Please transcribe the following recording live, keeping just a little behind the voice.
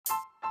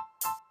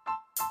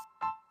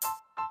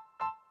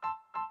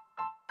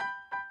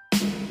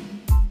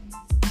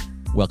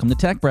Welcome to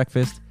Tech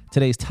Breakfast.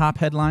 Today's top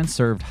headlines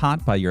served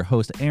hot by your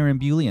host Aaron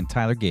Bewley and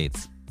Tyler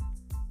Gates.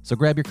 So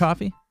grab your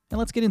coffee and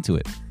let's get into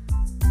it.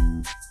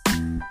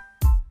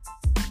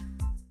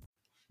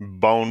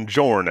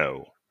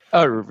 Buongiorno.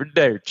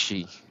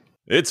 Arrivederci.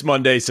 It's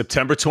Monday,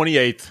 September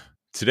 28th.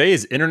 Today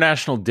is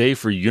International Day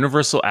for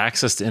Universal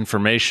Access to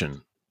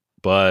Information,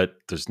 but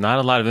there's not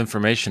a lot of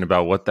information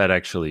about what that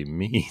actually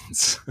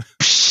means.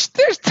 Psh,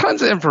 there's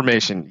tons of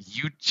information.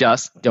 You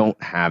just don't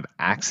have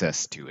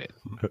access to it.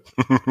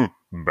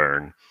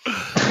 Burn.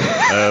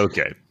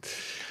 Okay.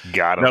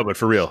 Got him. No, but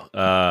for real,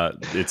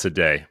 it's a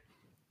day.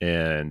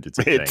 And it's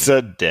a It's thing.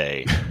 a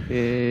day.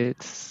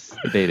 It's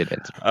the day that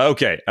ends.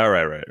 Okay. All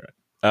right.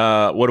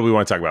 What do we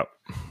want to talk about?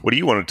 What do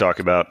you want to talk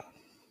about?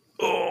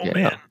 Oh, Yeah.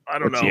 man. I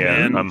don't know,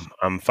 Yeah, man.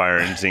 I'm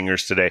firing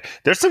zingers today.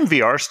 There's some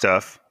VR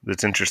stuff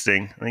that's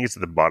interesting. I think it's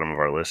at the bottom of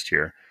our list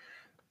here.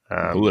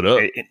 Pull it up.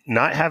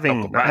 Not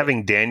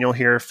having Daniel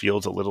here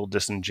feels a little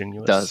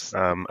disingenuous. Does.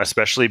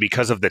 Especially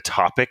because of the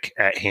topic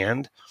at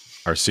hand.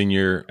 Our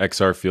senior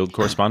XR field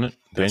correspondent,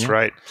 That's Daniel?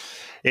 right.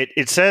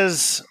 It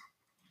says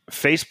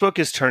Facebook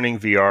is turning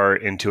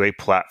VR into a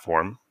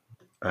platform,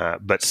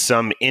 but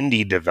some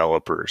indie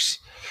developers,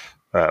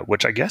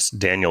 which I guess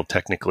Daniel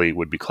technically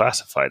would be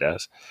classified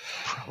as,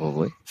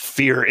 Probably.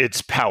 fear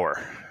its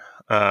power,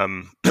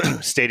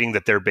 stating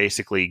that they're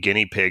basically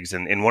guinea pigs.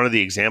 And one of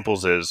the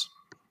examples is,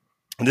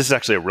 and this is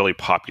actually a really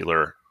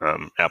popular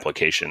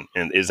application,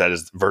 and is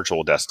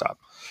virtual desktop.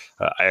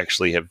 I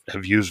actually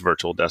have used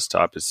virtual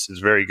desktop. It's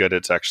very good.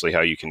 It's actually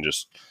how you can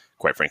just,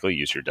 quite frankly,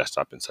 use your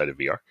desktop inside of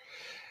VR.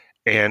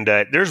 And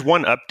there's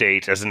one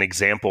update as an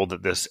example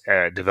that this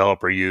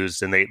developer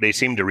used, and they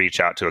seem to reach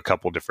out to a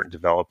couple different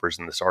developers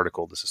in this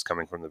article. This is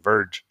coming from The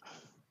Verge,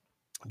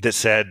 that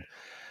said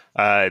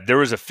there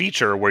was a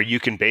feature where you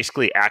can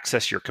basically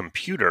access your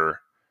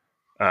computer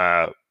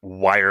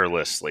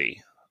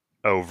wirelessly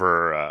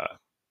over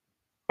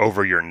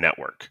your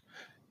network.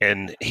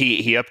 And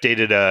he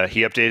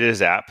updated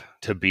his app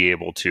to be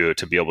able to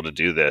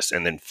do this,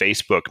 and then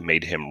Facebook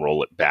made him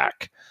roll it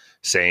back,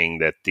 saying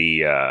that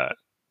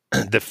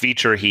the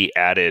feature he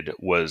added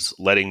was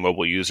letting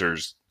mobile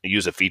users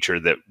use a feature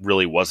that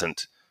really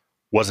wasn't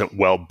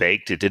well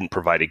baked. It didn't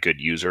provide a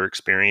good user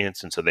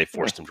experience, and so they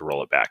forced him to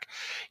roll it back.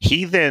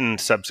 He then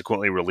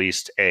subsequently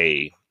released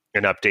an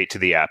update to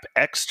the app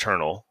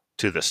external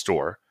to the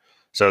store,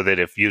 so that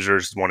if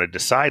users wanted to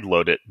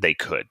sideload it, they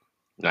could.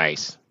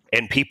 Nice.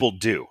 And people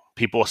do.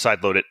 People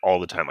sideload it all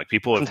the time. Like,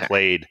 people have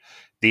played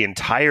the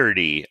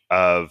entirety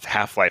of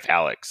Half-Life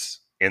Alyx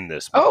in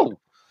this mode. Oh,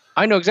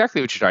 I know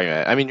exactly what you're talking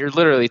about. I mean, you're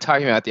literally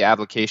talking about the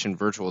application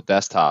virtual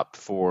desktop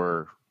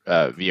for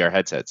VR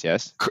headsets,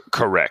 yes?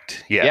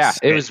 Correct. Yes.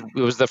 Yeah, it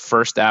was the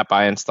first app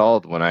I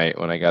installed when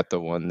I got the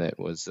one that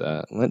was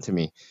lent to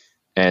me.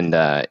 And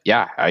I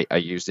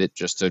used it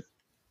just to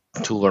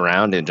tool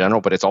around in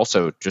general, but it's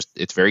also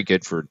it's very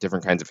good for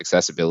different kinds of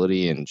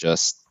accessibility and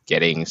just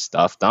getting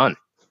stuff done.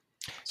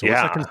 So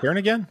what's the concern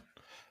again?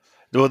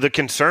 Well, the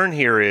concern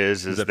here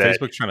is that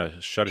Facebook trying to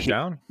shut it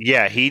down?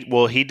 Yeah,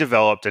 he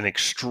developed an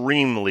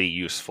extremely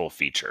useful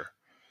feature.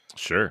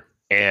 Sure.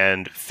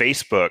 And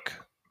Facebook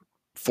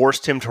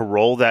forced him to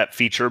roll that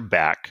feature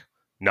back,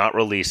 not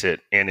release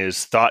it, and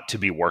is thought to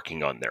be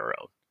working on their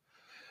own.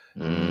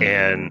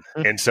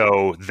 And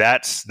so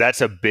that's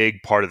a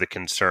big part of the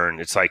concern.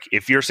 It's like,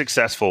 if you're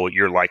successful,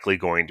 you're likely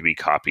going to be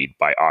copied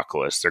by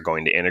Oculus. They're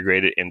going to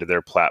integrate it into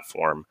their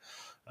platform.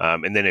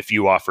 And then if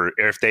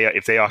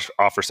they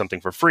offer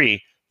something for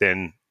free,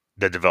 then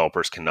the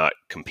developers cannot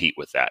compete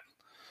with that.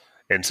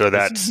 And so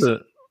that's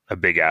a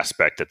big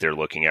aspect that they're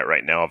looking at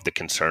right now, of the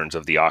concerns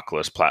of the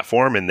Oculus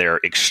platform and their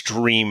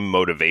extreme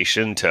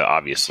motivation to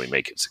obviously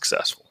make it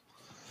successful.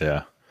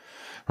 Yeah.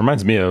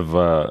 Reminds me of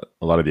a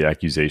lot of the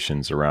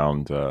accusations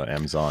around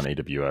Amazon,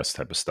 AWS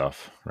type of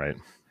stuff, right?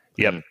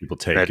 Yep. People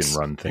take and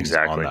run things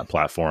on that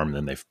platform,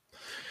 and then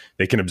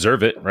they can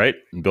observe it, right,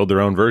 and build their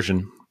own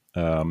version.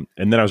 And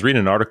then I was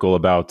reading an article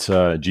about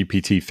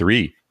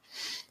GPT-3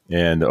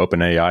 and the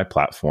OpenAI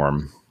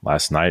platform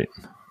last night,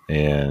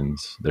 and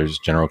there's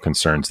general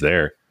concerns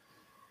there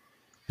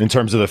in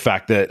terms of the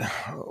fact that,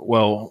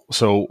 well,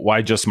 so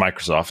why just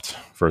Microsoft?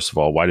 First of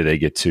all, why do they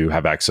get to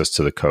have access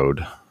to the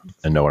code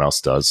and no one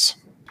else does?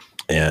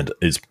 And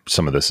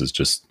some of this is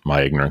just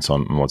my ignorance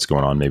on what's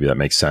going on. Maybe that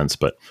makes sense,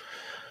 but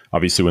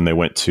obviously, when they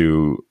went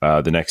to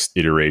the next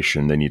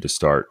iteration, they need to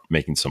start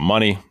making some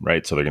money,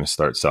 right? So they're going to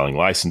start selling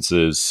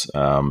licenses,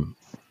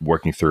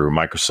 working through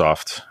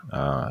Microsoft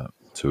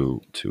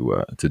to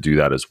do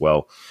that as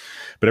well.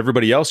 But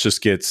everybody else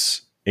just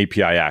gets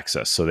API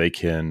access, so they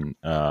can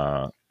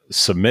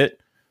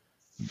submit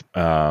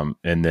and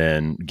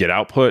then get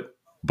output.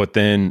 But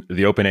then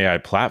the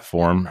OpenAI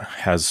platform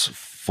has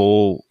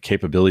full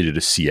capability to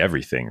see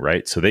everything,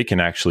 right? So they can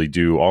actually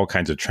do all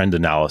kinds of trend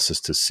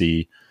analysis to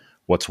see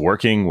what's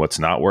working, what's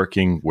not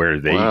working, where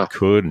they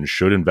could and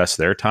should invest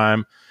their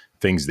time,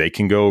 things they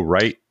can go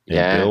right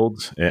and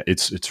build.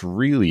 It's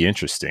really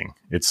interesting.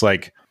 It's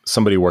like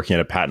somebody working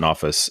at a patent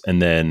office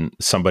and then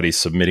somebody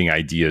submitting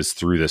ideas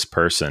through this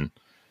person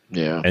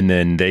Yeah. And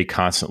then they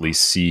constantly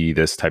see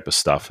this type of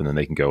stuff, and then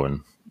they can go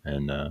and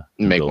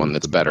make one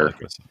that's better.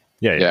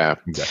 Yeah,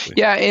 exactly.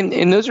 Yeah,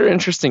 and those are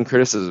interesting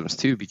criticisms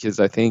too,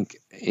 because I think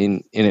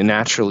in a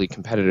naturally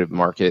competitive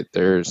market,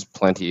 there's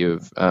plenty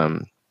of I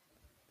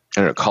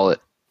don't know, call it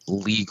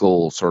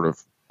legal sort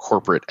of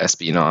corporate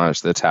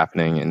espionage that's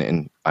happening,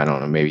 and I don't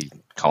know, maybe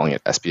calling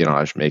it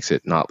espionage makes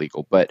it not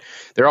legal, but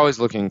they're always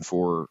looking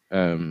for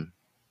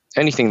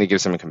anything that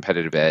gives them a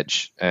competitive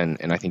edge, and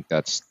I think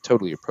that's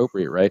totally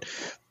appropriate, right?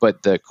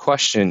 But the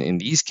question in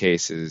these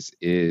cases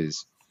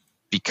is,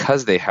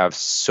 because they have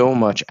so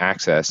much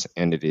access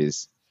and it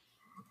is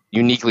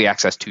uniquely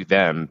access to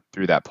them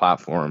through that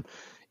platform,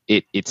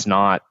 it's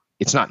not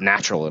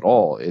natural at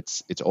all.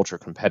 It's ultra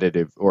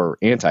competitive or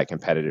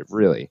anti-competitive,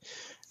 really.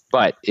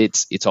 But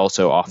it's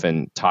also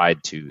often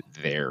tied to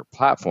their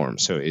platform.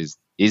 So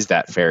is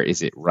that fair?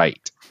 Is it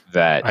right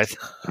that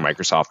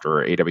Microsoft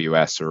or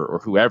AWS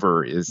or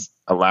whoever is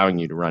allowing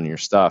you to run your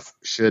stuff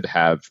should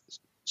have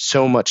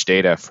so much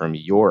data from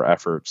your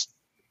efforts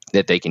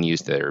that they can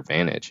use to their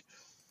advantage?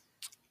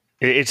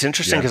 It's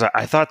interesting because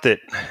I thought that,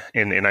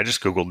 and I just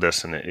Googled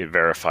this and it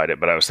verified it,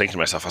 but I was thinking to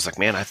myself, I was like,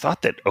 man, I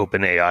thought that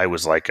OpenAI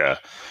was like a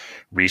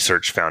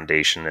research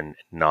foundation and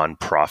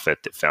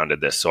nonprofit that founded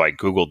this. So I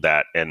Googled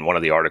that, and one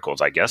of the articles,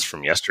 I guess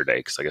from yesterday,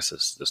 because I guess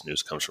this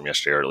news comes from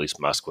yesterday, or at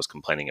least Musk was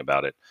complaining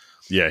about it.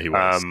 Yeah, he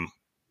was.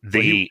 Go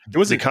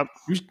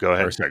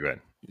ahead. Sorry, go ahead.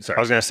 Sorry. I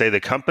was going to say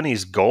the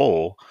company's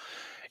goal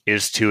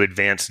is to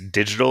advance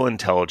digital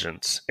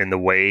intelligence in the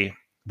way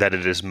that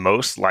it is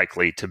most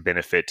likely to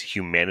benefit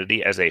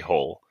humanity as a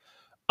whole,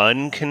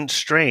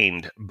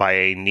 unconstrained by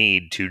a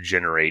need to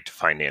generate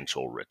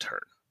financial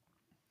return.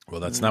 Well,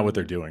 that's not what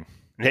they're doing.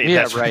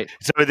 Yeah, right.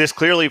 So this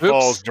clearly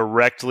falls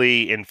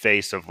directly in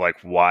face of like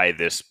why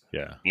this,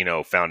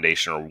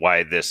 foundation, or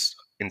why this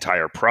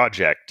entire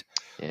project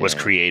was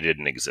created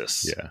and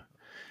exists. Yeah.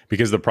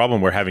 Because the problem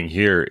we're having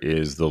here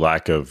is the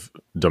lack of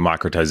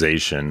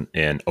democratization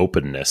and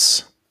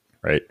openness,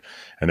 right?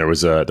 And there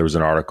was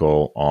an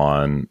article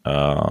on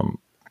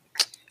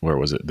where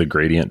was it?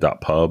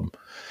 TheGradient.pub.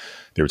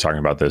 They were talking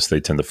about this. They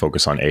tend to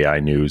focus on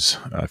AI news.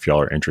 If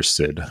y'all are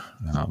interested,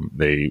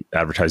 they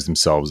advertise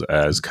themselves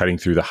as cutting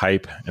through the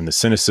hype and the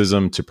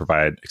cynicism to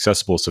provide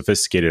accessible,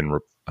 sophisticated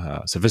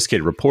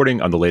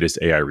reporting on the latest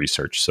AI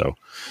research. So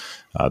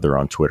they're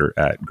on Twitter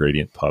at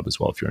Gradient Pub as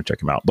well, if you want to check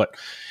them out. But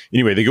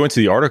anyway, they go into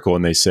the article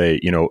and they say,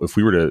 if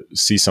we were to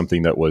see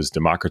something that was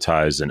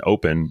democratized and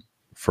open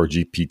for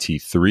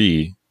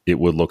GPT-3, it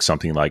would look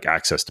something like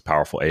access to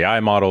powerful AI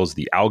models,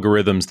 the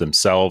algorithms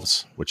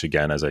themselves, which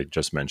again, as I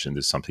just mentioned,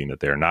 is something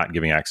that they're not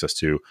giving access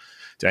to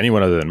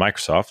anyone other than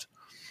Microsoft,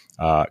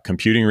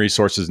 computing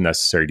resources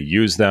necessary to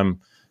use them.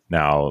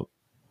 Now,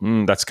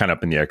 that's kind of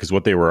up in the air, because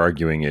what they were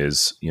arguing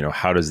is,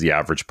 how does the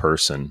average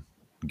person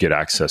get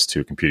access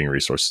to computing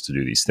resources to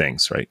do these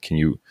things, right? Can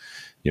you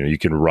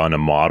can run a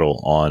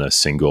model on a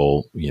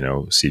single,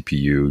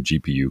 CPU,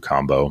 GPU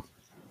combo,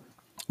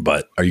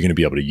 but are you going to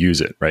be able to use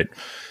it, right?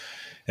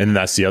 And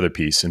that's the other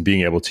piece, and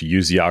being able to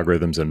use the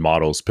algorithms and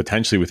models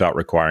potentially without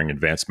requiring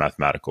advanced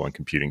mathematical and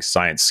computing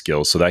science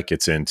skills. So that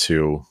gets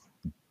into,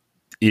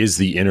 is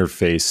the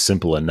interface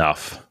simple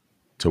enough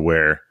to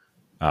where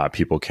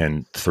people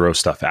can throw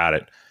stuff at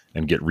it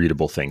and get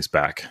readable things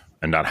back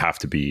and not have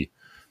to be,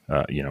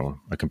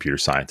 a computer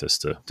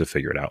scientist to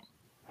figure it out.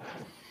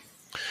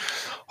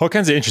 All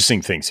kinds of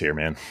interesting things here,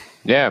 man.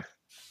 Yeah.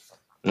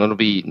 It'll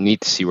be neat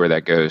to see where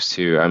that goes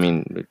too. I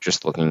mean,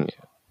 just looking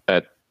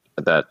at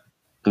that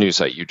news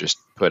site you just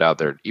put out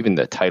there, even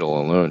the title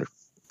alone,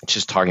 it's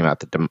just talking about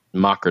the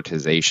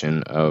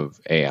democratization of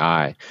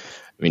AI. I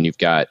mean, you've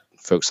got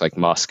folks like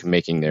Musk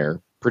making their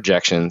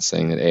projections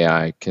saying that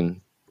AI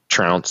can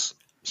trounce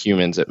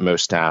humans at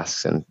most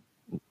tasks in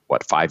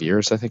 5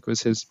 years, I think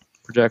was his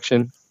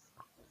projection.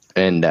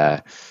 And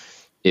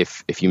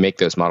if you make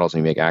those models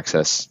and you make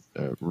access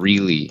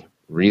really,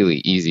 really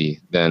easy,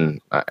 then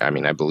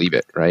I believe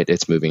it, right?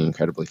 It's moving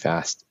incredibly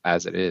fast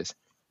as it is.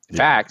 In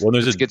fact,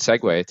 there's a good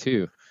segue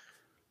too.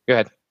 Go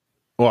ahead.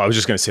 Well, I was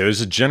just going to say there's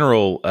a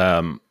general,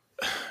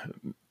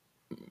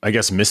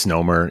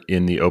 misnomer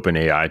in the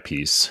OpenAI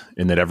piece,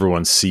 in that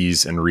everyone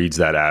sees and reads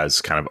that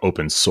as kind of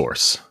open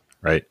source,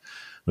 right?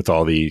 With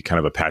all the kind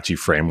of Apache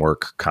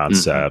framework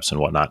concepts and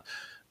whatnot.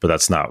 But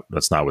that's not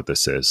what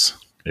this is.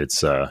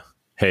 It's,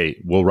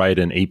 hey, we'll write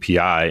an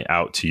API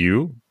out to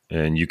you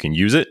and you can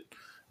use it,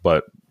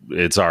 but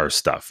it's our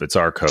stuff. It's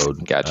our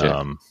code.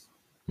 Gotcha.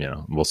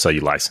 We'll sell you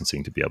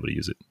licensing to be able to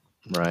use it.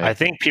 Right. I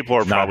think people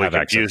are probably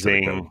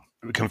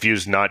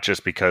confused not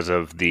just because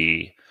of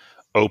the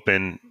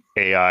open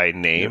AI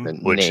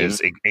name, which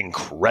is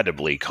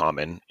incredibly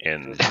common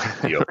in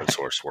the open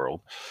source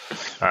world,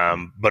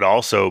 but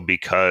also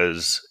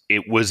because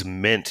it was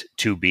meant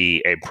to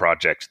be a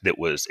project that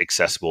was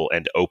accessible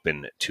and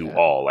open to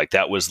all. Like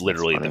that was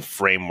literally the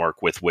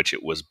framework with which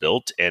it was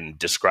built, and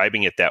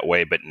describing it that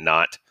way, but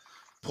not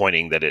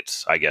pointing that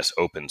it's, I guess,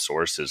 open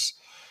source is,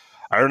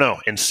 I don't know,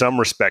 in some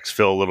respects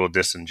feel a little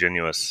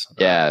disingenuous.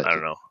 Yeah. I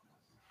don't know.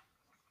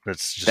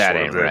 That's just That sort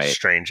of ain't the right.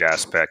 strange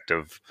aspect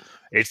of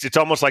it's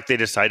almost like they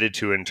decided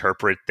to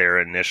interpret their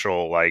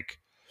initial like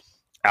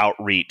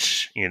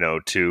outreach,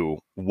 to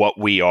what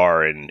we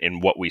are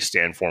and what we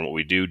stand for and what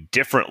we do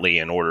differently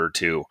in order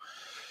to,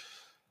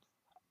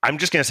 I'm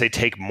just going to say,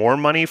 take more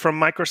money from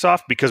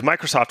Microsoft, because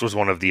Microsoft was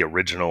one of the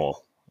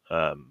original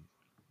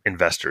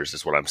investors,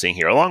 is what I'm seeing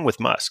here, along with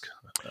Musk.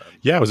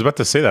 Yeah, I was about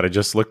to say that. I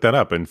just looked that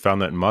up and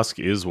found that Musk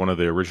is one of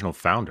the original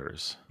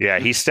founders. Yeah,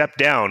 he stepped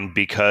down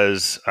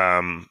because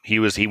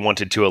he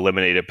wanted to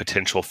eliminate a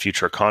potential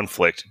future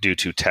conflict due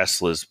to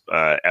Tesla's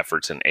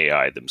efforts in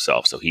AI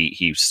themselves. So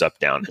he stepped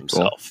down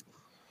himself.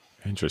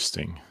 Cool.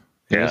 Interesting.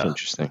 Yeah, that's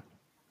interesting.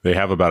 They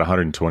have about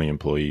 120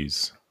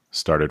 employees.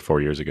 Started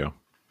 4 years ago.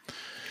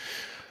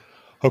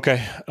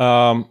 Okay,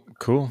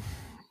 cool.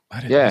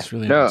 I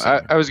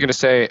was going to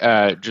say,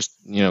 just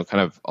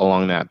kind of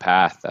along that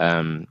path.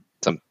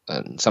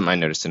 Something I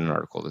noticed in an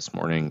article this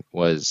morning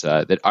was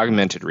that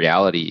augmented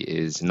reality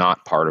is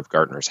not part of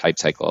Gartner's hype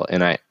cycle,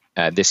 and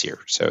this year.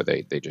 So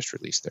they just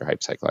released their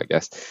hype cycle, I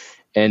guess.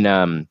 And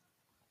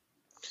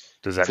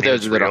does that for mean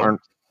those that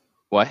aren't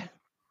what?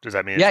 Does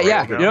that mean?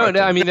 Yeah. No,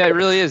 I mean that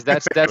really is.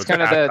 That's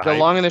kind of the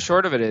long and the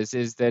short of it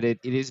is that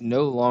it is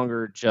no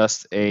longer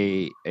just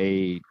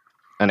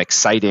an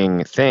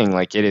exciting thing.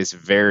 Like, it is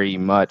very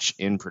much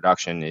in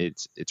production.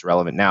 It's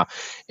relevant now.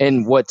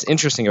 And what's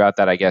interesting about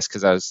that, I guess,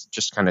 because I was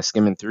just kind of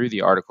skimming through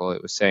the article,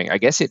 it was saying, I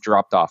guess it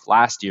dropped off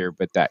last year,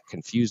 but that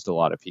confused a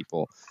lot of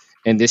people.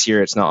 And this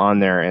year it's not on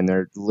there, and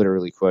they're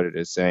literally quoted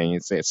as saying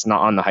it's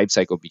not on the hype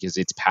cycle because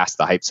it's past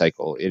the hype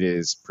cycle. It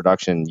is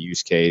production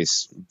use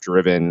case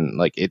driven,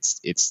 like it's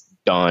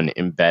done,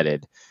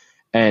 embedded.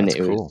 And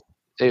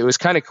it was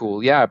kind of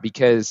cool, yeah,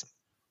 because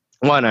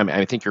one,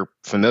 I think you're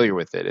familiar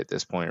with it at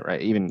this point, right?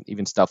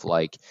 Even stuff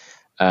like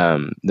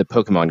the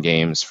Pokemon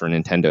games for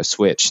Nintendo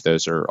Switch,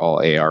 those are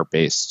all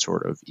AR-based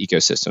sort of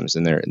ecosystems,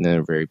 and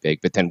they're very big.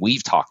 But then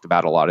we've talked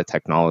about a lot of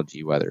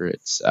technology, whether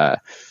it's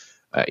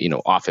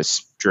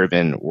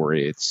office-driven or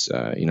it's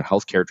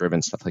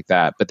healthcare-driven, stuff like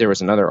that. But there was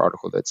another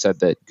article that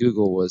said that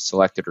Google was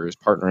selected or is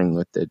partnering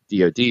with the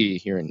DoD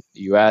here in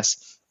the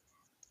U.S.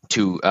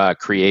 to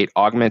create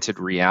augmented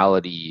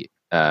reality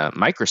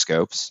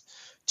microscopes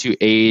to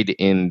aid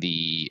in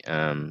the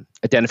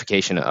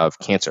identification of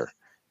cancer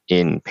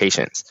in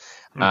patients.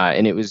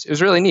 And it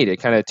was really neat. It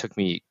kind of took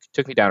me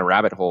down a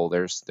rabbit hole.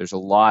 There's a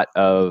lot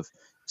of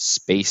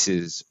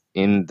spaces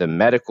in the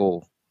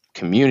medical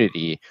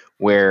community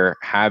where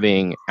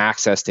having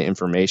access to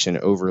information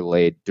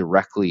overlaid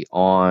directly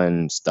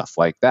on stuff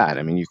like that.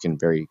 I mean, you can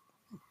very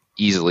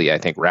easily, I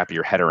think, wrap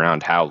your head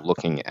around how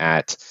looking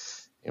at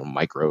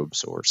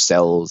microbes or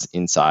cells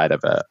inside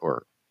of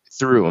or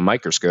through a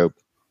microscope,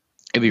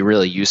 it'd be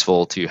really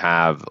useful to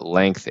have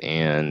length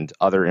and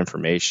other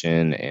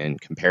information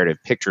and comparative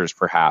pictures,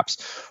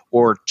 perhaps,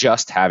 or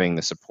just having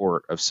the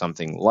support of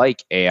something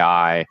like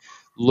AI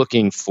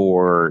looking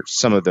for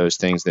some of those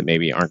things that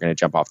maybe aren't going to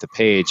jump off the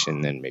page,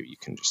 and then maybe you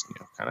can just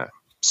kind of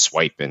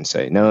swipe and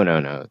say, no,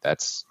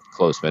 that's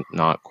close, but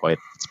not quite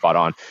spot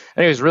on.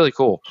 And it was really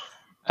cool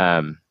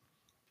to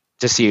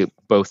see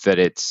both that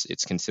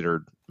it's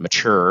considered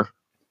mature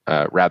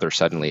rather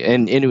suddenly,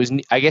 and it was,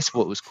 I guess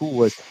what was cool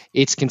was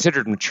it's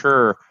considered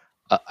mature.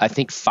 I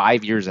think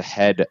 5 years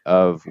ahead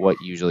of what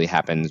usually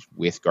happens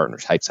with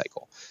Gartner's hype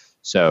cycle.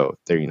 So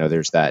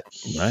there's that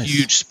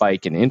huge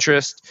spike in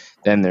interest.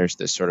 Then there's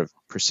this sort of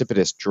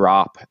precipitous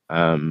drop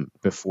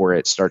before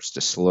it starts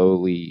to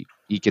slowly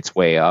eke its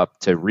way up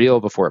to real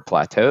before it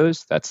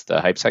plateaus. That's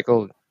the hype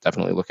cycle.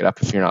 Definitely look it up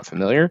if you're not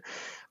familiar.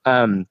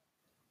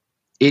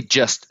 It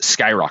just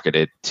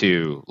skyrocketed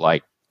to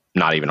like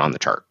not even on the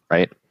chart,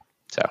 right?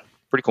 So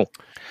pretty cool.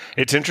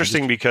 It's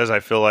interesting because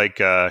I feel like,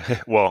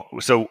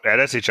 so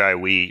at SHI,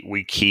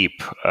 we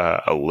keep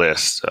a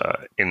list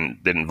that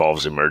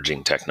involves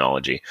emerging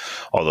technology,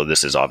 although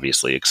this is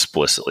obviously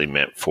explicitly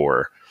meant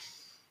for,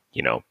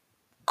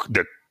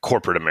 the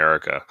corporate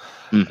America.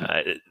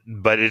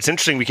 Mm-hmm. But it's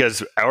interesting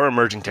because our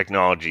emerging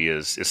technology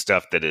is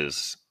stuff that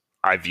is,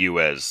 I view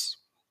as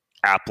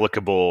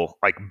applicable,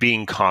 like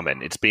being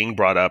common. It's being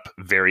brought up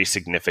very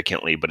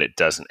significantly, but it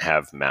doesn't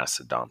have mass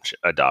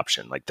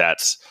adoption. Like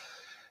that's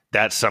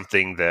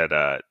something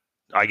that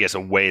I guess a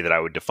way that I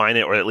would define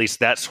it, or at least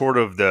that's sort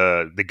of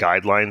the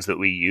guidelines that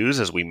we use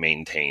as we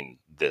maintain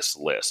this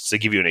list. So to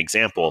give you an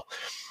example,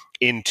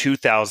 in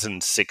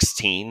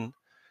 2016,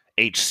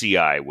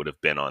 HCI would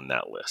have been on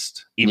that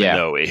list, even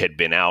though it had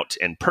been out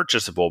and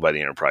purchasable by the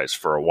enterprise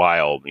for a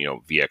while.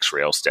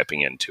 VxRail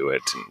stepping into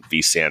it and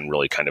vSAN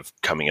really kind of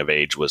coming of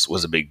age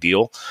was a big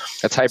deal.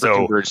 That's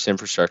hyperconverged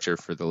infrastructure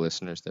for the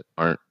listeners that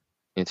aren't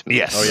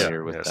intimately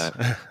familiar with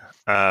that.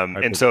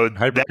 And so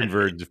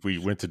hyperconverged, if we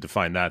went to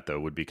define that, though,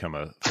 would become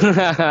a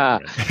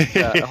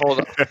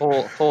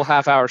whole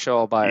half-hour show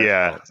all by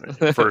ourselves.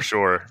 Yeah, for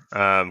sure.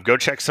 Go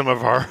check some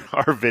of our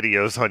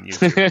videos on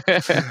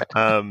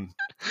YouTube.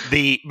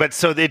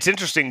 So it's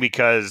interesting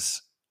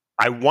because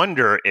I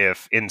wonder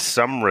if, in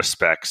some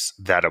respects,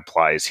 that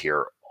applies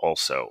here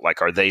also.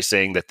 Like, are they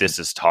saying that this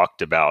is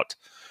talked about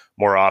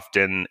more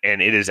often,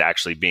 and it is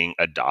actually being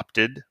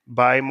adopted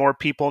by more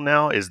people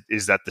now. Is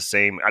that the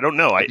same? I don't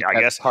know. I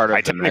guess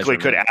I technically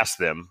could ask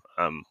them.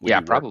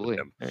 Probably.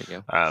 There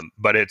you go.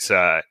 But it's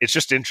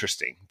just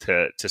interesting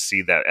to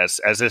see that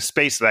as a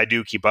space that I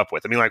do keep up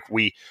with. I mean, like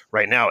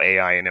right now,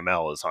 AI and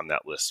ML is on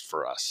that list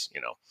for us,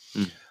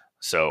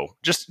 So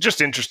just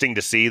interesting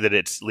to see that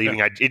it's leaving.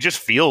 Yeah. It just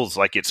feels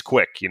like it's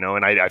quick, and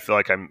I feel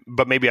like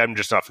but maybe I'm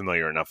just not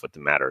familiar enough with the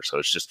matter. So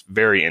it's just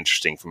very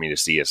interesting for me to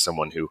see as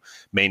someone who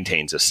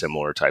maintains a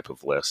similar type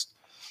of list.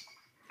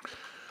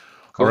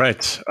 Cool. All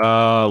right.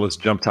 Let's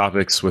jump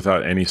topics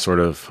without any sort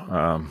of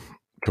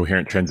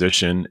coherent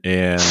transition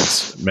and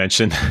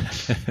mention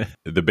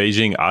the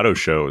Beijing Auto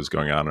Show is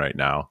going on right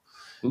now.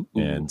 Ooh.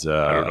 And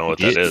I don't know what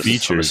that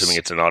is. I'm assuming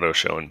it's an auto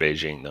show in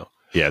Beijing, though.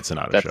 Yeah, it's an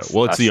auto show.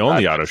 Well, it's the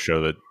only auto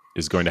show that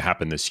is going to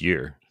happen this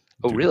year.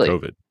 Oh, really?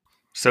 COVID.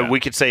 So we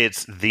could say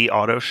it's the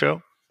auto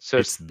show? So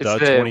it's the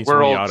 2020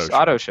 world's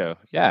auto show.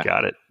 Yeah.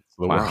 Got it.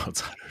 The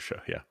world's auto show,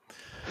 yeah.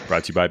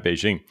 Brought to you by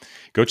Beijing.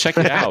 Go check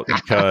it out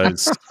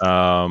because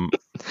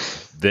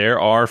there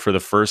are, for the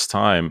first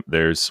time,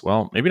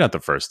 maybe not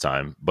the first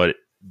time, but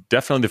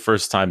definitely the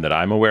first time that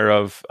I'm aware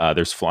of,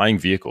 there's flying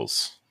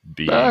vehicles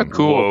being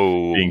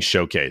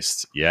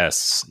showcased.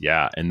 Yes.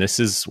 Yeah. And this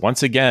is,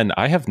 once again,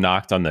 I have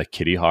knocked on the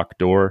Kitty Hawk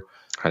door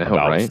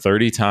about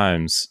 30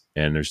 times,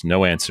 and there's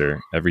no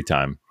answer every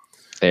time.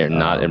 They are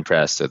not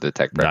impressed with the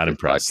Tech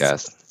Breakfast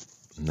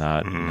podcast.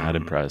 Not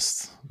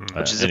impressed.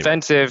 Which is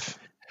offensive.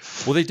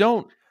 Well, they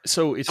don't.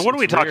 So what are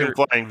we talking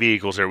flying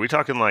vehicles here? Are we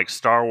talking like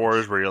Star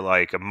Wars where you're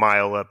like a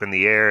mile up in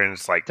the air and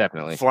it's like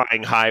definitely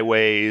flying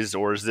highways?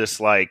 Or is this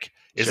like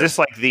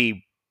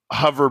the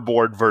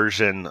hoverboard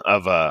version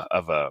of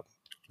a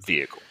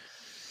vehicle?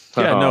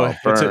 Yeah, no,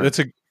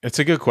 it's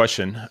a good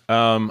question.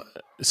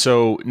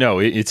 So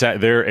no,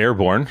 they're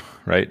airborne,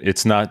 right?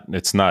 It's not.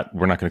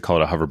 We're not going to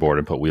call it a hoverboard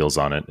and put wheels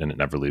on it and it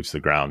never leaves the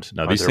ground.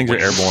 No, these things are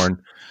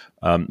airborne.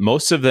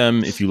 Most of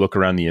them, if you look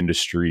around the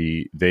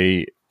industry,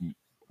 they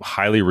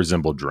highly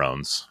resemble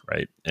drones,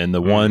 right? And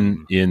the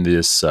one in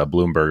this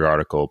Bloomberg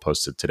article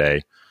posted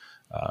today,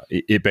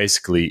 it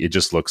basically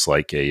just looks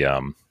like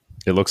a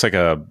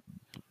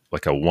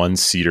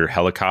one-seater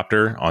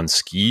helicopter on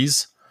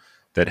skis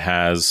that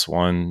has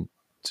 1,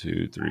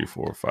 2, 3,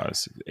 4, 5,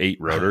 6, 8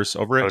 rotors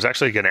over it. I was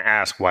actually going to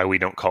ask why we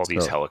don't call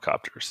these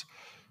helicopters.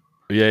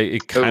 Yeah,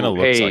 it kind of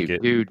looks like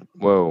it, dude.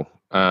 Whoa,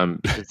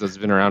 because those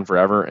have been around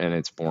forever and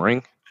it's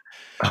boring.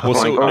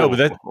 Well,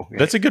 but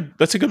that's a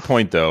good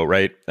point though,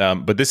 right?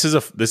 But this is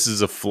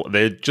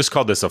they just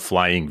called this a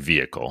flying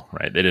vehicle,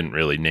 right? They didn't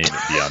really name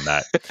it beyond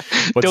that.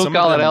 But don't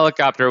call it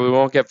helicopter; we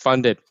won't get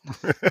funded.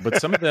 But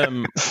some of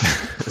them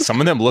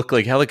look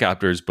like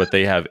helicopters, but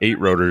they have 8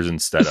 rotors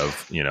instead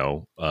of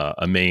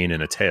a mane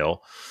and a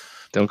tail.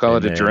 Don't call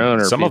it a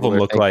drone. Or some of them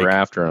look like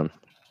after them.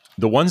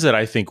 The ones that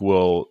I think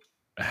will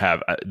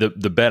have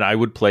the bet I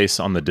would place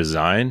on the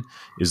design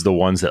is the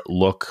ones that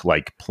look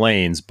like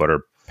planes but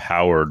are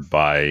powered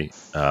by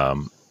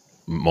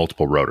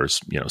multiple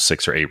rotors,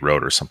 6 or 8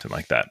 rotors, something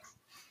like that,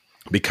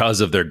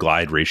 because of their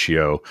glide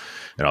ratio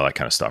and all that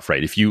kind of stuff,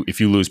 right? If you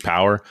lose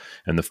power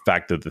and the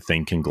fact that the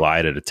thing can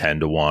glide at a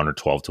 10-to-1 or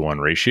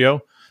 12-to-1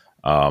 ratio,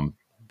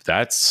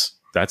 that's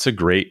a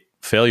great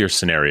failure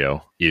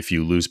scenario. If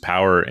you lose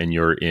power and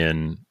you're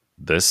in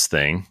this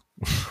thing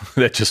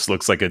that just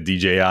looks like a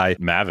DJI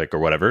Mavic or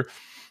whatever,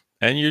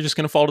 and you're just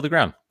going to fall to the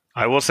ground.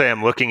 I will say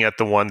I'm looking at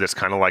the one that's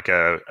kind of like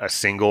a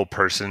single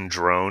person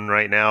drone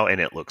right now, and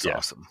it looks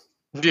awesome.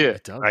 Yeah,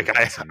 like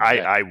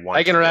I want.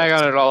 I can rag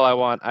on it all I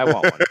want. I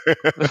want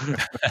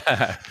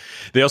one.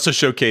 They also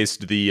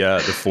showcased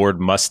the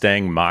Ford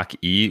Mustang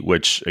Mach-E,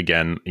 which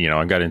again,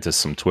 I got into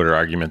some Twitter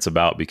arguments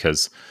about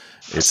because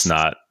it's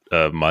not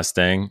a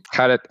Mustang.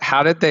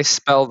 How did they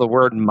spell the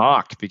word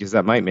Mach? Because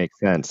that might make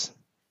sense.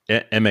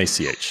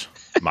 M-A-C-H.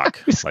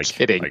 Mach,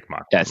 kidding. Like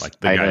Mach, yes, like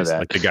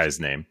the guy's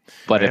name.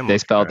 But if they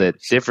spelled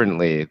it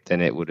differently,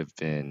 then it would have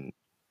been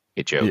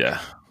a joke. Yeah.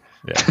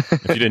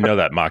 If you didn't know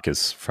that, Mach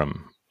is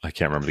from, I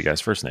can't remember the guy's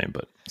first name,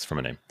 but it's from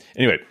a name.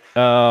 Anyway,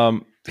 I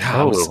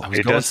was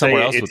going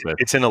somewhere else with it.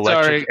 It's an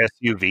electric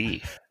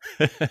SUV.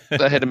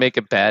 I had to make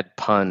a bad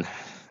pun.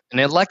 An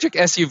electric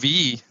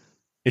SUV.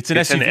 It's an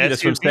SUV.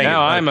 That's what I'm saying.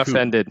 Now I'm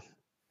offended.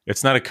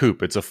 It's not a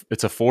coupe. It's a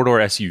 4-door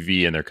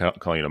SUV, and they're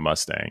calling it a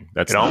Mustang.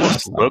 It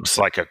almost looks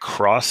like a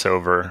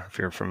crossover. If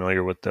you're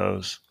familiar with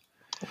those,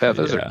 yeah,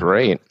 those are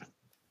great.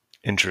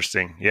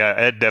 Interesting. Yeah,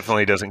 it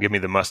definitely doesn't give me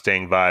the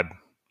Mustang vibe.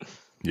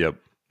 Yep,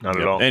 not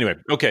at all. Anyway,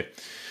 okay.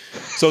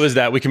 So there's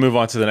that. We can move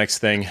on to the next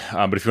thing.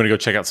 But if you want to go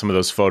check out some of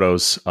those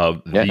photos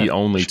of the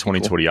only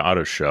 2020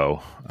 auto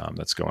show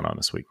that's going on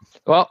this week.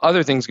 Well,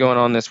 other things going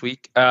on this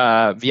week.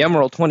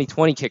 VMworld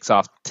 2020 kicks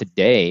off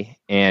today,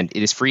 and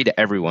it is free to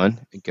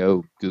everyone.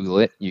 Go Google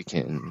it. You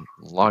can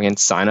log in,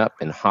 sign up,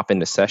 and hop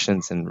into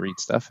sessions and read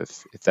stuff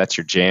if that's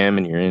your jam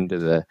and you're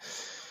into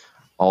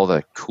all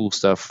the cool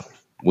stuff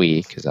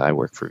because I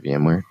work for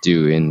VMware,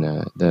 do in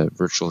the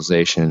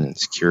virtualization and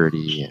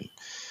security and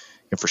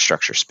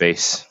infrastructure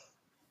space.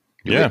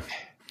 Yeah,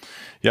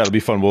 it'll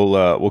be fun.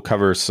 We'll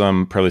cover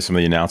probably some of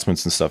the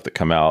announcements and stuff that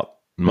come out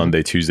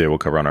Monday, Tuesday, we'll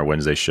cover on our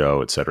Wednesday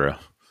show, etc.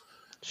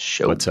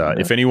 But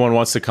if anyone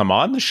wants to come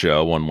on the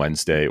show on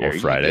Wednesday or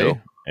Friday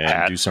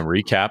and do some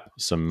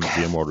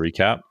VMworld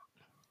recap,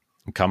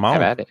 come on.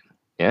 Have at it.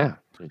 Yeah.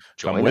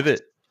 Come with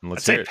it.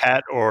 Let's say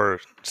Pat or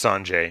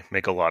Sanjay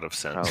make a lot of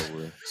sense.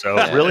 Probably. So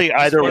really,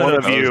 either one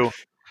of you.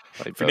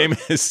 If your name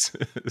is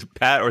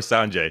Pat or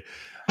Sanjay,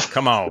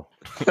 come on.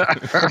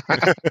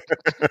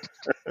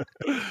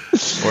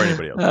 Or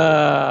anybody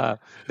else.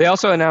 They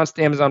also announced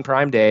Amazon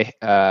Prime Day,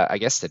 I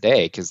guess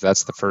today, because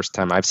that's the first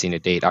time I've seen a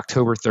date.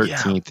 October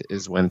 13th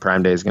is when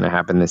Prime Day is going to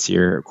happen this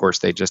year. Of course,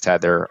 they just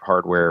had their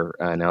hardware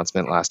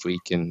announcement last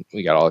week, and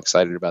we got all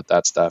excited about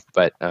that stuff.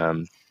 But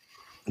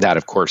that,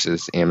 of course,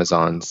 is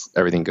Amazon's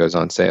everything goes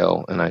on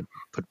sale, and I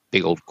put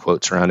big old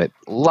quotes around it.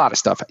 A lot of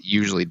stuff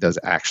usually does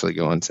actually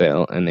go on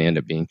sale, and they end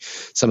up being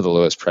some of the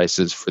lowest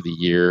prices for the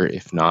year,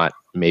 if not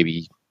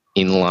maybe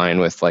in line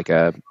with like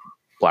a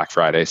Black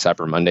Friday,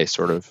 Cyber Monday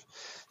sort of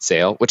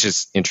sale, which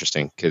is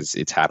interesting because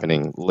it's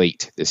happening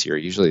late this year.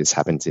 Usually this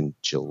happens in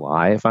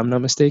July, if I'm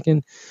not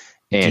mistaken.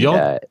 And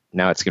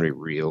now it's going to be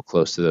real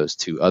close to those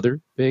two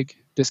other big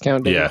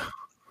discount days. Yeah.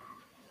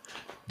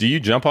 Do you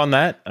jump on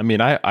that? I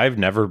mean, I've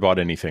never bought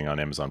anything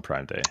on Amazon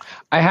Prime Day.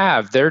 I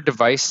have. Their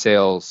device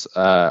sales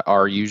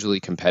are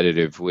usually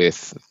competitive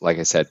with, like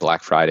I said,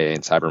 Black Friday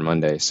and Cyber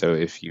Monday. So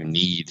if you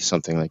need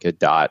something like a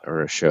Dot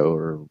or a Show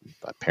or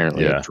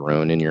apparently a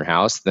drone in your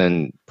house,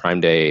 then Prime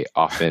Day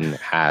often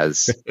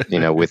has,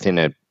 within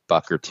a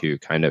buck or two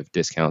kind of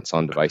discounts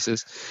on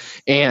devices.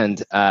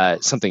 And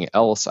something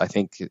else I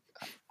think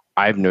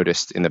I've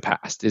noticed in the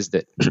past is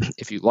that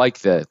if you like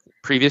the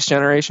previous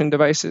generation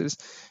devices,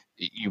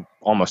 you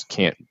almost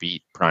can't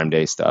beat Prime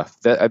Day stuff.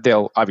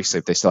 They'll obviously,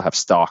 if they still have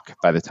stock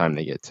by the time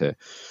they get to,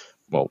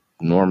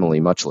 normally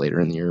much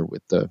later in the year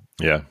with the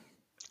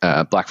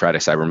Black Friday,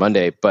 Cyber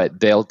Monday, but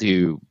they'll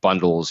do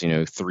bundles,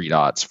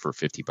 $3 for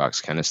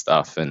 $50 kind of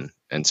stuff.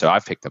 And so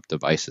I've picked up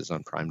devices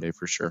on Prime Day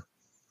for sure.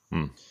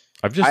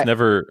 I've just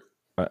never,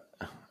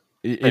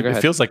 it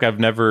feels like I've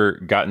never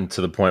gotten to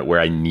the point where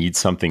I need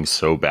something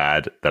so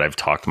bad that I've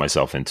talked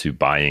myself into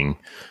buying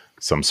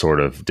some sort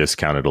of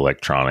discounted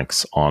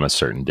electronics on a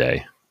certain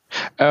day.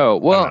 Oh,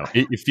 well,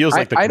 it feels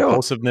like the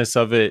compulsiveness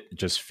of it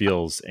just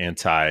feels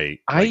good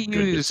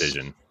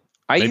decision.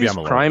 I use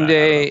Prime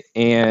Day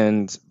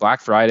and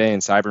Black Friday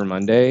and Cyber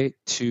Monday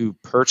to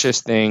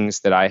purchase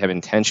things that I have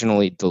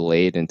intentionally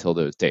delayed until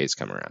those days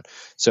come around.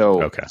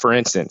 So, for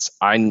instance,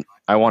 I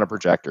want a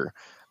projector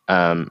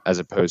as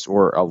opposed to,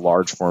 or a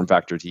large form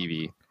factor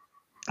TV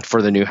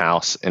for the new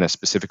house in a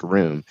specific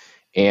room.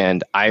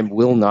 And I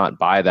will not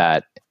buy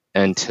that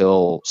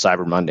until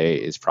Cyber Monday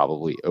is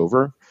probably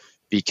over,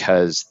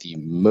 because the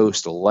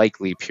most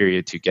likely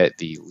period to get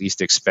the least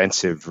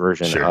expensive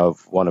version of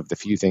one of the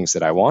few things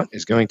that I want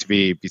is going to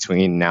be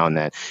between now and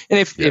then. And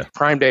if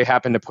Prime Day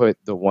happened to put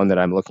the one that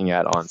I'm looking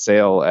at on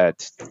sale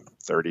at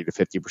 30 to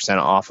 50%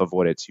 off of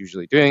what it's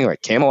usually doing,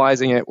 like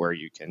Camalizing it, where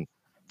you can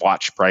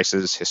watch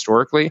prices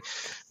historically,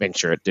 making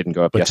sure it didn't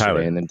go up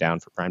yesterday and then down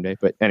for Prime Day.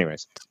 But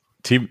anyways.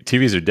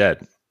 TVs are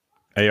dead.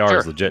 AR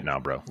is legit now,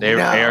 bro.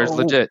 AR is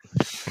legit.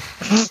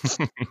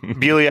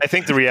 Beely, I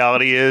think the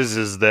reality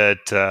is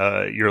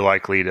that you're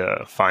likely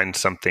to find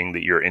something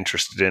that you're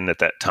interested in at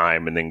that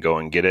time and then go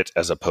and get it,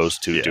 as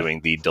opposed to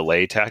doing the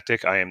delay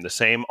tactic. I am the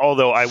same.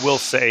 Although I will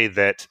say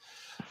that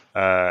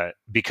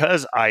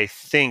because I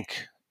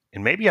think,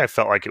 and maybe I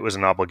felt like it was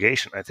an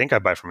obligation, I think I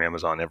buy from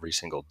Amazon every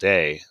single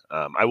day.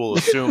 I will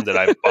assume that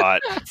I've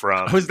bought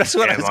from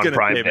Amazon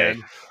Prime Day.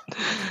 Man.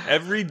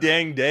 Every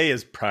dang day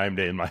is Prime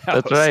Day in my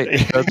house. That's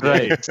right. That's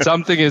right.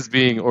 Something is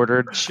being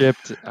ordered,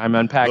 shipped. I'm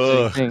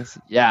unpacking things.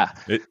 Yeah.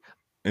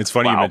 It's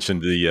funny you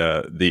mentioned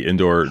the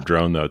indoor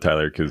drone though,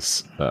 Tyler,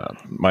 because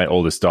my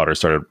oldest daughter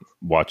started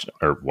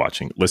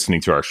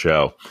listening to our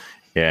show,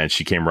 and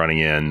she came running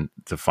in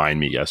to find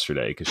me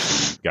yesterday because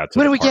she got to.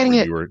 When are we getting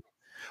it?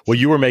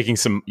 You were making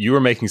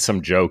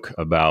some joke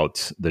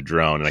about the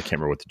drone, and I can't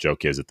remember what the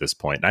joke is at this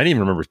point. And I didn't even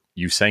remember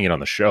you saying it on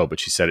the show,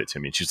 but she said it to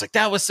me, and she was like,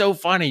 "That was so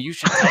funny. You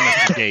should tell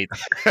Mr.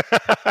 Gates."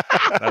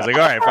 I was like,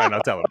 "All right, fine,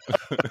 I'll tell him."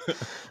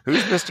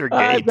 Who's Mr. Gates?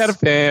 I've got a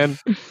fan.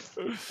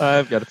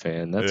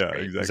 That's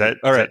great. Exactly. Is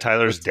that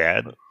Tyler's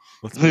dad?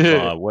 Let's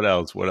move on. What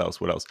else?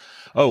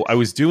 Oh, I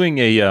was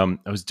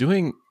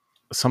doing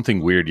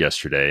something weird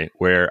yesterday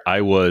where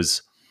I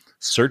was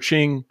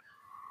searching.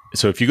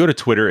 So if you go to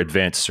Twitter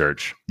advanced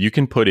search, you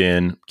can put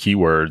in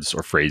keywords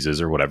or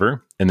phrases or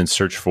whatever, and then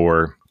search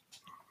for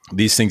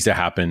these things that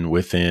happen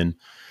within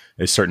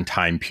a certain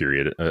time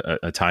period,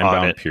 a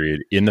time-bound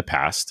period in the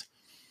past.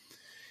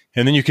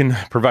 And then you can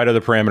provide other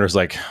parameters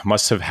like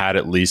must have had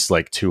at least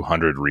like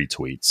 200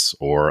 retweets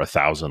or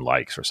 1,000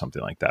 likes or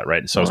something like that,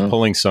 right? So I was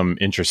pulling some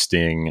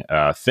interesting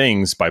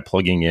things by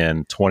plugging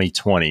in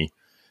 2020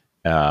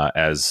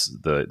 as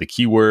the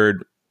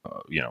keyword,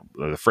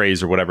 the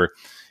phrase or whatever.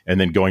 And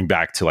then going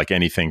back to like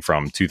anything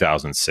from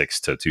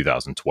 2006 to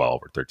 2012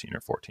 or 13 or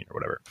 14 or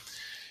whatever.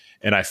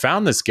 And I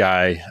found this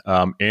guy,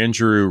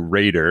 Andrew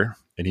Rader,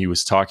 and he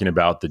was talking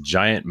about the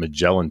Giant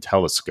Magellan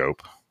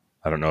Telescope.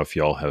 I don't know if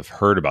y'all have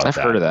heard about that.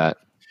 I've heard of that.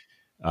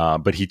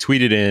 But he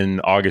tweeted in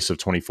August of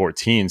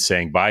 2014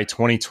 saying, by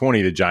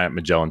 2020, the Giant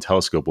Magellan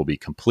Telescope will be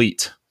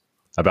complete,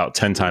 about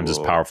 10 times as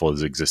powerful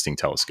as existing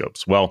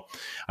telescopes. Well,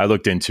 I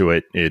looked into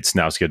it. It's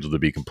now scheduled to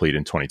be complete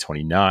in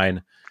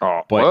 2029.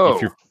 Oh, but whoa.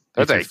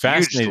 That's a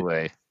huge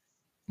delay.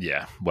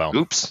 Yeah, well.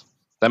 Oops.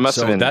 That must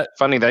have been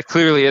funny. That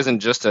clearly isn't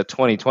just a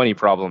 2020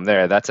 problem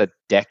there. That's a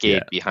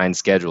decade behind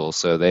schedule.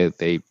 So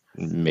they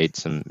made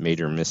some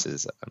major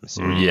misses, I'm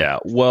assuming. Yeah,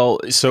 well,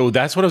 so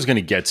that's what I was going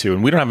to get to.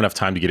 And we don't have enough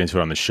time to get into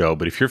it on the show.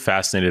 But if you're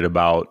fascinated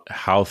about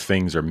how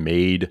things are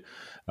made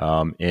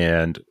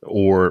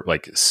or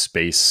like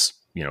space,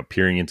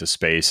 peering into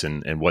space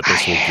and what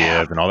this will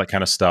give and all that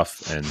kind of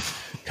stuff, and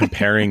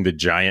comparing the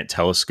giant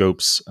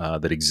telescopes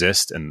that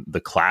exist and the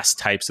class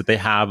types that they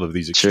have of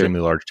these extremely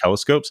large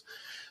telescopes,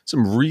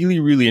 some really,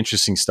 really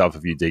interesting stuff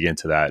if you dig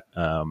into that.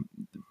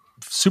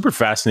 Super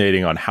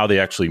fascinating on how they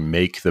actually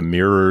make the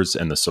mirrors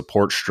and the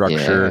support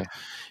structure,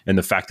 and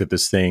the fact that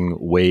this thing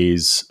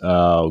weighs,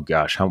 how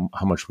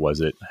much was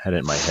it? I had it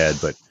in my head,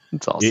 but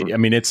it's awesome.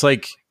 It's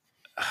like...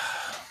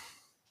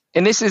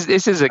 And this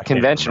is a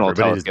conventional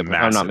telescope, if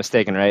I'm not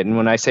mistaken, right? And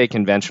when I say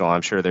conventional,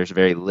 I'm sure there's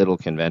very little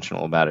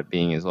conventional about it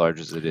being as large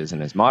as it is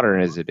and as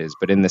modern as it is,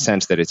 but in the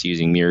sense that it's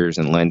using mirrors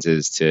and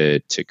lenses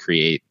to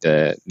create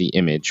the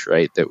image,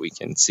 right, that we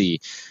can see,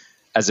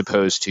 as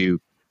opposed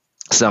to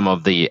some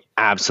of the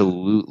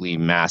absolutely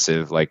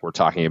massive, like we're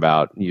talking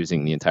about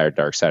using the entire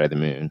dark side of the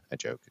moon. A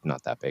joke,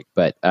 not that big,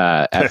 but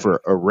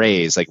for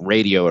arrays, like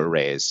radio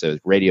arrays, so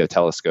radio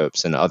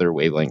telescopes and other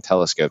wavelength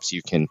telescopes,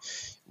 you can...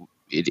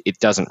 It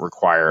doesn't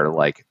require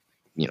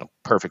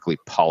perfectly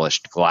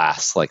polished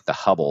glass like the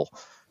Hubble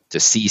to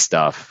see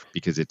stuff,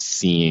 because it's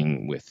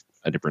seeing with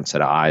a different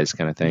set of eyes,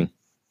 kind of thing.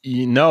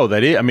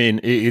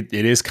 It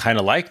is kind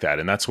of like that.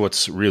 And that's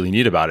what's really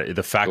neat about it.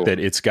 The fact that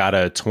it's got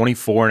a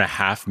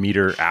 24.5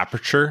 meter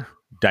aperture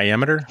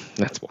diameter.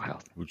 That's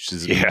wild. Which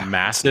is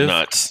massive.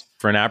 Nuts.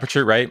 For an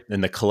aperture, right?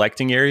 And the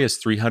collecting area is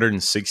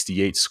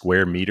 368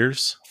 square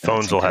meters.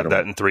 Phones will have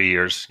that in 3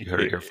 years. You heard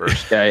it here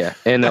first. Yeah.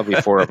 And there'll be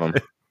 4 of them.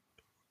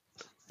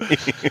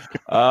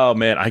 Oh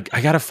man, I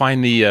gotta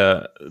find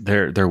their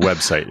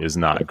website is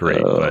not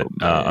great, but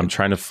I'm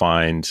trying to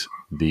find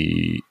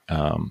the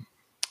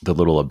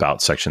little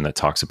about section that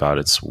talks about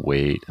its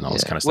weight and all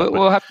this kind of stuff.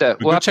 We'll have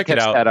to catch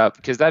that up,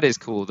 because that is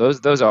cool.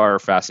 Those are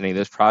fascinating.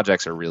 Those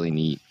projects are really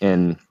neat,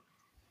 and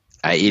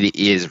it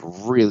is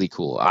really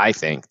cool, I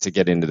think, to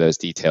get into those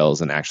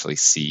details and actually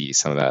see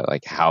some of that,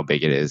 like how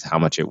big it is, how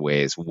much it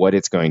weighs, what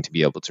it's going to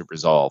be able to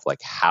resolve,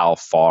 like how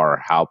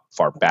far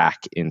back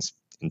in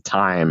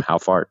time, how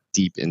far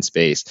deep in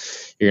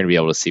space you're going to be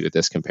able to see with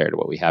this compared to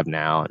what we have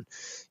now,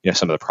 and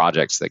some of the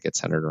projects that get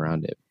centered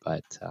around it.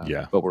 But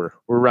but we're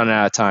running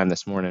out of time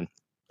this morning.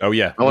 Oh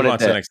yeah, move on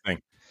to the next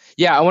thing.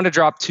 Yeah, I want to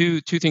drop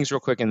two things real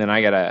quick, and then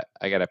I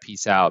gotta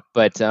peace out.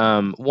 But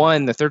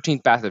one, the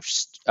 13th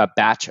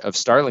batch of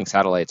Starlink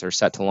satellites are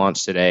set to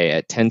launch today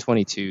at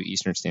 10:22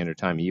 Eastern Standard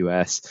Time,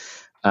 US.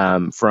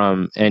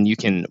 And you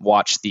can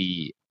watch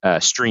the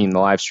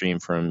live stream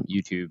from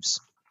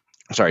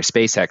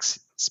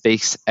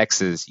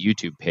SpaceX's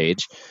YouTube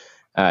page,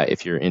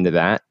 if you're into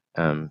that.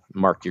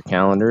 Mark your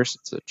calendars.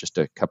 It's just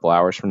a couple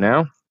hours from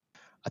now.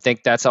 I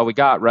think that's all we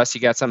got. Russ,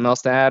 you got something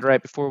else to add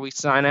right before we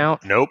sign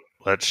out? Nope.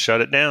 Let's shut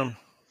it down.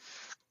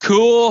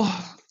 Cool.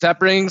 That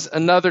brings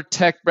another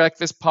Tech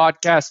Breakfast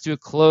podcast to a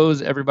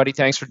close. Everybody,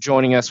 thanks for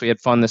joining us. We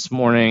had fun this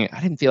morning. I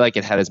didn't feel like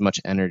it had as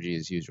much energy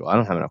as usual. I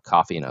don't have enough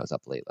coffee, and I was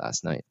up late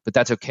last night. But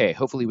that's okay.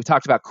 Hopefully we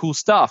talked about cool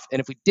stuff. And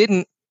if we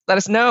didn't, let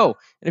us know.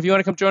 And if you want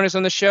to come join us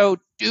on the show,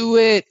 do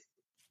it.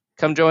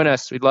 Come join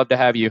us. We'd love to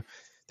have you.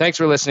 Thanks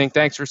for listening.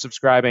 Thanks for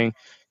subscribing.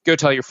 Go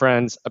tell your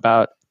friends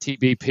about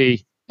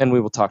TBP, and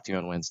we will talk to you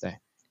on Wednesday.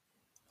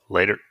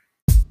 Later.